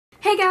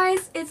Hey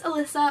guys, it's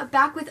Alyssa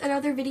back with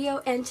another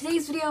video, and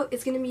today's video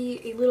is going to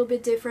be a little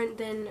bit different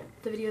than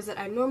the videos that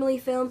I normally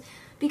film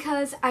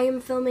because I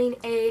am filming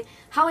a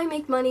how I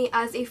make money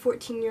as a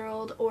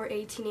 14-year-old or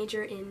a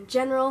teenager in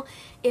general,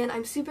 and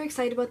I'm super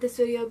excited about this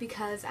video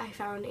because I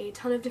found a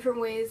ton of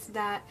different ways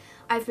that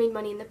I've made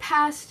money in the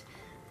past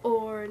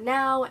or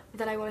now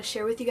that I want to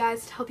share with you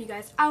guys to help you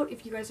guys out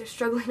if you guys are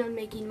struggling on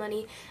making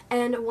money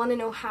and want to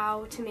know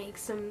how to make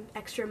some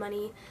extra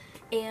money.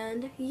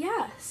 And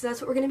yeah, so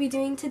that's what we're going to be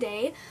doing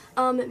today.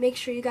 Make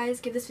sure you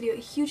guys give this video a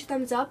huge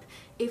thumbs up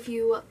if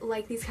you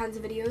like these kinds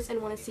of videos and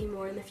want to see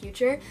more in the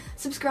future.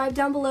 Subscribe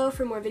down below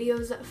for more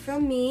videos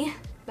from me.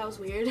 That was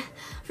weird.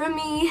 From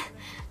me.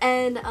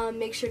 And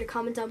make sure to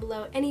comment down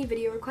below any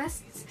video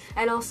requests.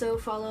 And also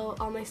follow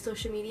all my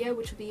social media,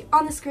 which will be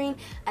on the screen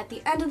at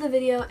the end of the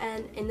video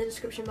and in the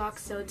description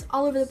box. So it's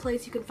all over the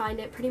place. You can find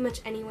it pretty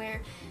much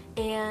anywhere.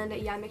 And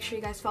yeah, make sure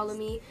you guys follow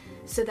me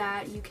so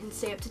that you can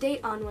stay up to date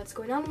on what's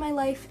going on in my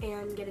life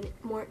and get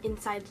a more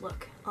inside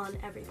look on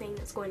everything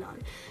that's going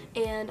on.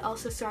 And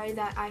also sorry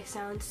that I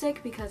sound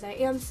sick because I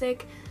am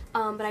sick,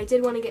 but I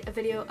did want to get a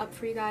video up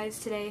for you guys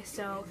today,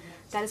 so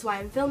that is why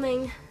I'm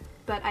filming,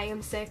 but I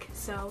am sick,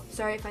 so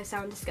sorry if I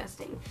sound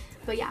disgusting.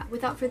 But yeah,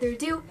 without further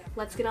ado,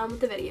 let's get on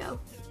with the video.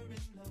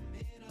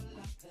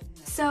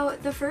 So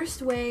the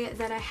first way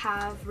that I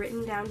have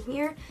written down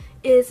here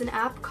is an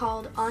app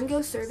called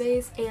OnGo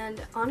Surveys,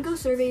 and OnGo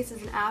Surveys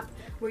is an app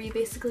where you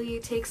basically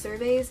take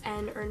surveys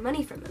and earn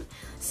money from them.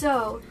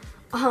 So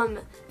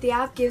the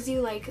app gives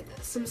you like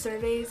some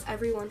surveys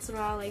every once in a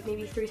while, like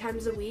maybe 3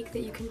 times a week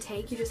that you can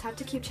take. You just have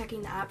to keep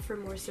checking the app for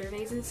more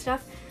surveys and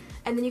stuff.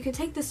 And then you can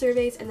take the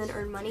surveys and then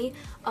earn money.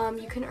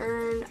 You can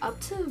earn up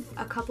to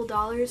a couple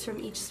dollars from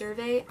each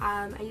survey.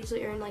 I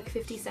usually earn like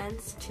 50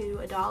 cents to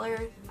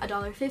 $1,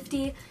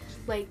 $1.50,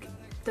 like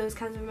those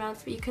kinds of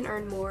amounts, but you can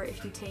earn more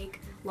if you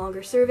take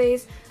longer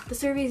surveys. The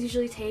surveys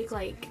usually take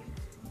like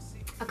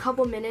a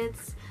couple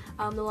minutes,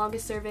 the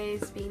longest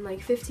surveys being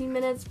like 15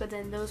 minutes, but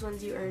then those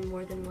ones you earn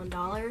more than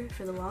 $1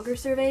 for the longer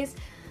surveys.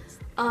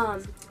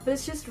 But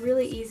it's just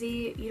really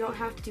easy. You don't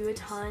have to do a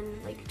ton.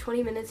 Like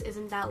 20 minutes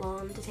isn't that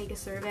long to take a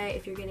survey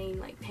if you're getting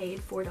like paid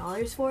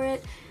 $4 for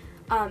it.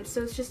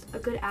 So it's just a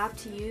good app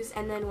to use,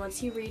 and then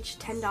once you reach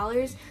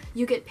 $10,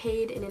 you get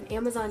paid in an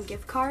Amazon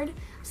gift card,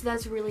 so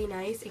that's really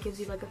nice. It gives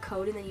you like a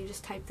code, and then you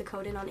just type the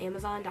code in on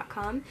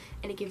Amazon.com,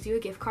 and it gives you a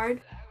gift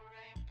card.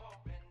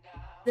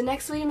 The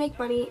next way to make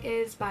money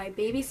is by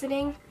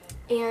babysitting,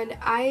 and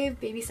I've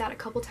babysat a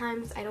couple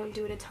times. I don't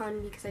do it a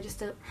ton because I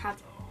just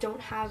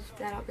don't have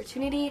that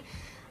opportunity.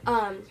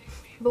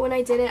 But when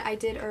I did it, I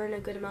did earn a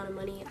good amount of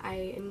money.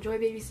 I enjoy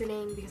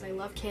babysitting because I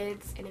love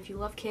kids, and if you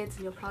love kids,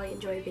 then you'll probably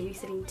enjoy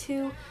babysitting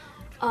too.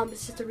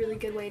 It's just a really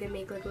good way to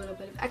make like a little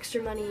bit of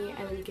extra money,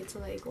 and then you get to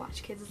like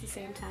watch kids at the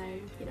same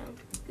time, you know,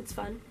 it's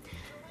fun.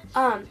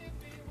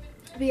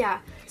 But yeah,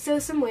 so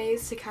some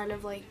ways to kind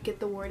of like get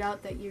the word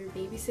out that you're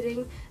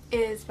babysitting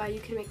is by you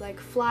can make like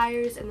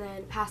flyers and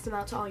then pass them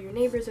out to all your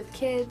neighbors with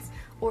kids,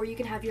 or you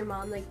can have your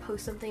mom like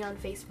post something on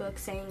Facebook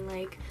saying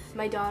like,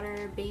 my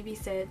daughter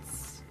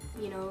babysits,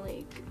 you know,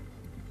 like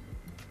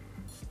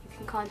you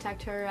can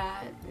contact her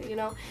at, you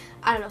know,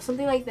 I don't know,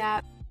 something like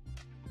that.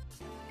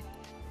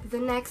 The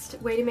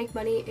next way to make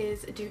money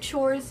is do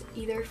chores,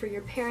 either for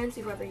your parents,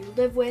 whoever you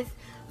live with,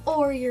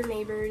 or your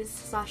neighbors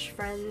 /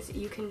 friends.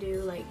 You can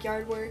do like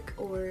yard work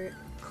or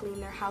clean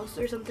their house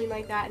or something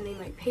like that, and they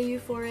might pay you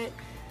for it.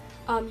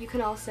 You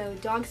can also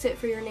dog sit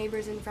for your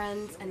neighbors and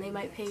friends, and they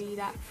might pay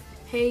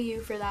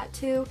you for that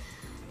too.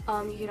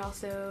 You can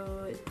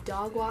also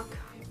dog walk,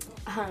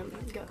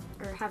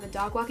 or have a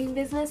dog walking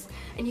business,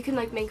 and you can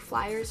like make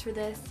flyers for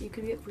this. You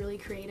can get really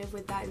creative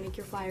with that and make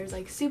your flyers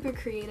like super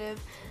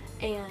creative,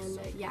 and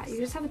yeah, you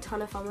just have a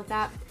ton of fun with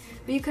that.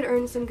 But you could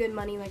earn some good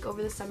money. Like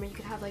over the summer you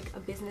could have like a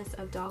business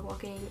of dog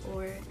walking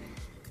or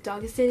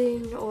dog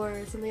sitting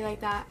or something like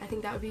that. I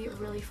think that would be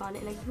really fun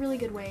and a really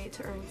good way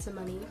to earn some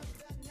money.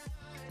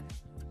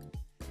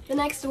 The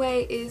next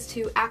way is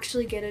to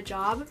actually get a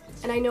job,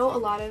 and I know a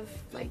lot of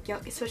like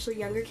especially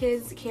younger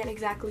kids can't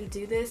exactly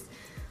do this,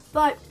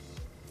 but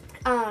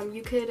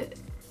you could,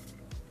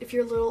 if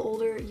you're a little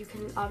older, you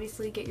can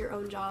obviously get your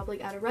own job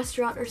like at a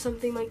restaurant or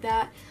something like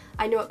that.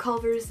 I know at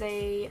Culver's,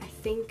 I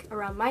think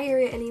around my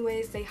area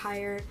anyways, they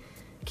hire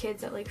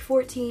kids at like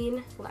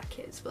 14, well not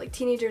kids, but like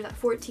teenagers at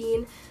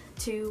 14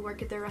 to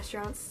work at their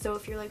restaurants. So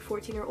if you're like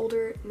 14 or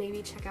older,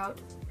 maybe check out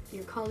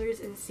your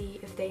Culver's and see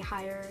if they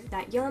hire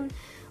that young,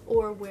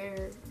 or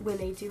when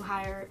they do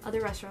hire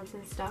other restaurants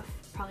and stuff,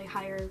 probably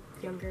hire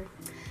younger.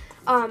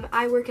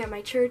 I work at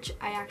my church.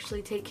 I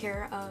actually take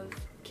care of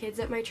kids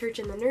at my church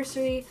in the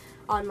nursery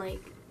on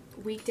like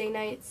weekday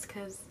nights,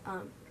 because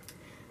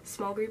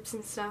small groups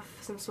and stuff,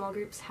 some small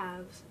groups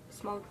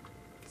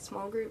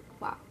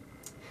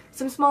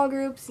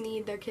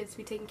need their kids to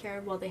be taken care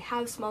of while they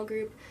have small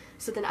group,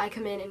 so then I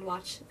come in and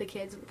watch the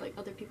kids with like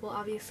other people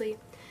obviously.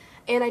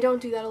 And I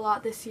don't do that a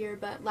lot this year,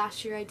 but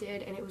last year I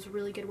did, and it was a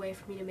really good way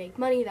for me to make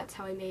money. That's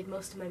how I made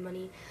most of my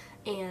money,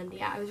 and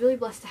yeah, I was really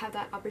blessed to have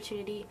that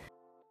opportunity.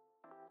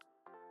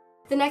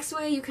 The next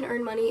way you can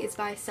earn money is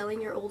by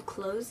selling your old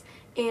clothes,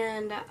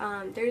 and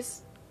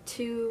there's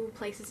 2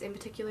 places in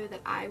particular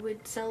that I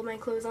would sell my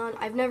clothes on.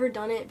 I've never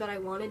done it, but I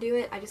want to do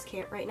it. I just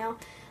can't right now.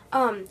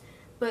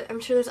 But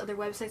I'm sure there's other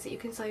websites that you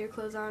can sell your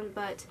clothes on,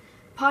 but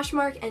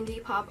Poshmark and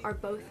Depop are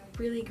both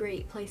really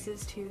great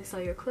places to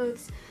sell your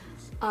clothes.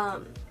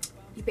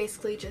 You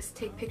basically just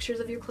take pictures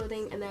of your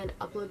clothing and then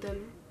upload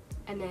them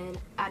and then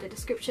add a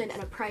description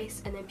and a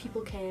price, and then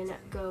people can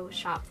go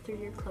shop through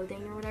your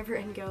clothing or whatever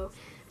and go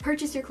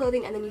purchase your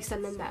clothing, and then you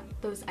send them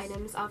those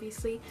items,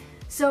 obviously.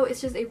 So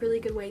it's just a really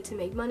good way to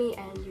make money,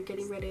 and you're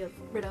getting rid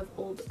of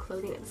old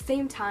clothing at the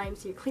same time,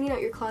 so you're cleaning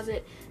out your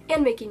closet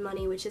and making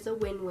money, which is a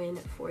win-win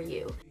for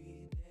you.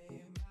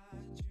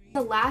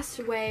 The last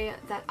way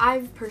that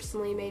I've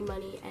personally made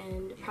money,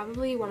 and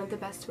probably one of the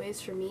best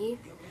ways for me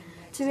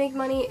to make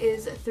money,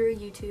 is through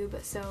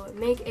YouTube. So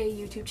make a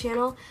YouTube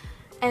channel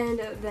and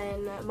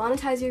then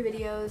monetize your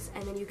videos,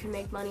 and then you can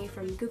make money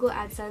from Google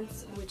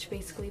AdSense, which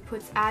basically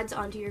puts ads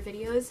onto your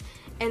videos,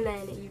 and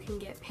then you can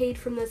get paid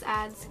from those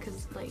ads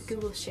because like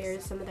Google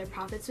shares some of their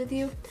profits with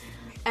you.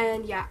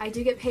 And yeah, I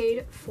do get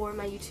paid for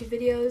my YouTube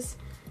videos,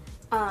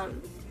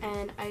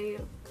 and I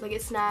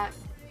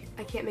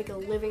can't make a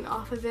living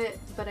off of it,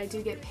 but I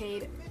do get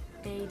paid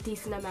a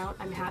decent amount.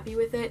 I'm happy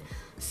with it.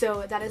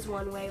 So that is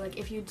one way. Like,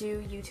 if you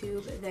do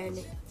YouTube, then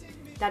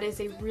that is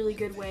a really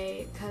good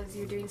way because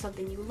you're doing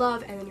something you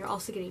love and then you're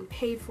also getting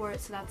paid for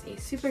it, so that's a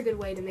super good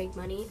way to make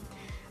money.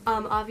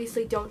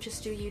 Obviously don't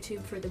just do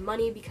YouTube for the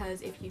money,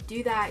 because if you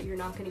do that, you're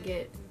not going to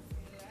get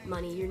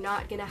money. You're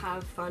not going to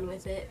have fun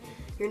with it.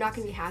 You're not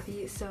going to be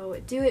happy. So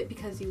do it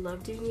because you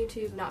love doing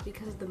YouTube, not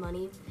because of the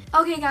money.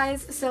 Okay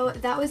guys, so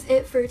that was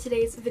it for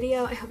today's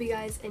video. I hope you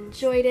guys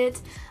enjoyed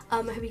it.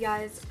 I hope you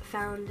guys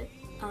found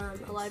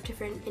a lot of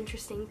different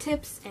interesting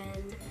tips,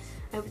 and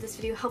I hope this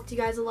video helped you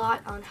guys a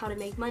lot on how to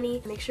make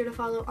money. Make sure to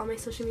follow all my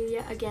social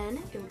media. Again,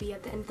 it will be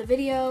at the end of the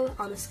video,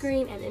 on the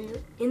screen, and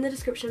in the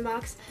description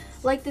box.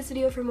 Like this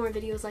video for more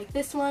videos like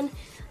this one,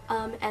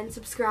 and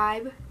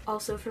subscribe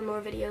also for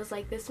more videos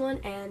like this one,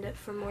 and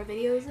for more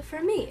videos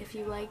from me. If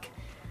you like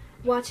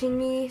watching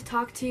me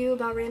talk to you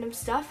about random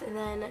stuff, and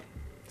then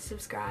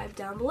subscribe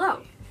down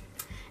below.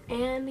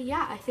 And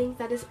yeah, I think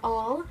that is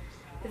all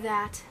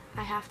that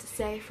I have to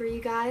say for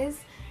you guys,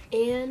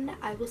 and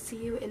I will see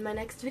you in my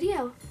next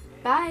video.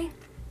 Bye!